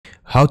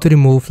How to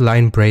remove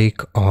line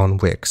break on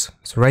Wix.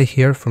 So right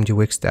here from the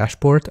Wix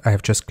dashboard,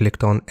 I've just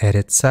clicked on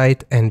edit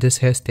site and this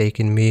has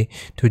taken me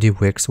to the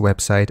Wix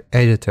website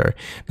editor.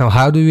 Now,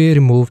 how do we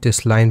remove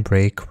this line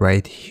break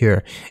right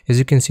here? As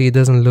you can see, it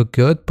doesn't look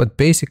good, but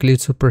basically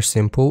it's super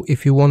simple.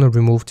 If you want to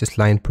remove this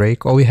line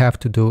break, all we have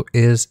to do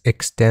is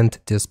extend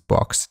this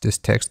box, this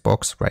text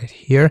box right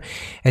here.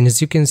 And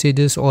as you can see,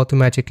 this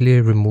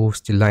automatically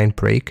removes the line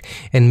break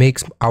and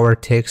makes our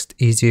text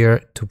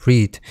easier to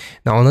read.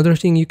 Now, another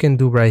thing you can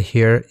do right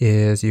here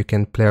is you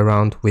can play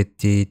around with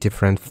the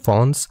different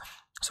fonts.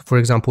 So for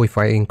example, if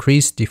I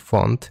increase the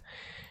font,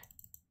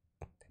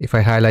 if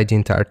I highlight the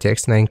entire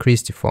text and I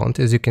increase the font,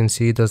 as you can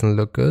see, it doesn't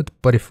look good.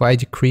 But if I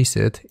decrease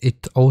it,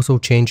 it also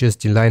changes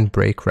the line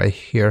break right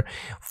here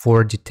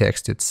for the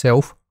text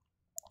itself.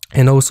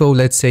 And also,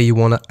 let's say you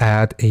want to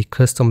add a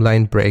custom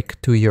line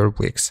break to your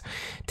Wix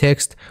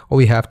text. All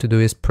you have to do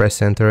is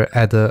press enter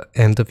at the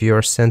end of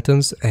your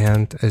sentence.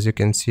 And as you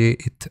can see,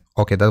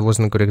 okay, that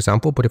wasn't a good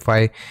example, but if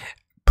I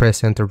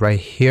press enter right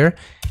here,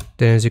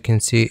 then as you can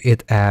see,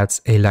 it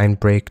adds a line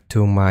break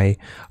to my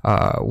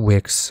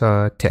Wix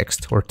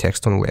text or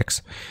text on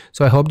Wix.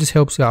 So I hope this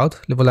helps you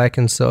out. Leave a like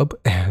and sub,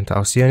 and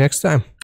I'll see you next time.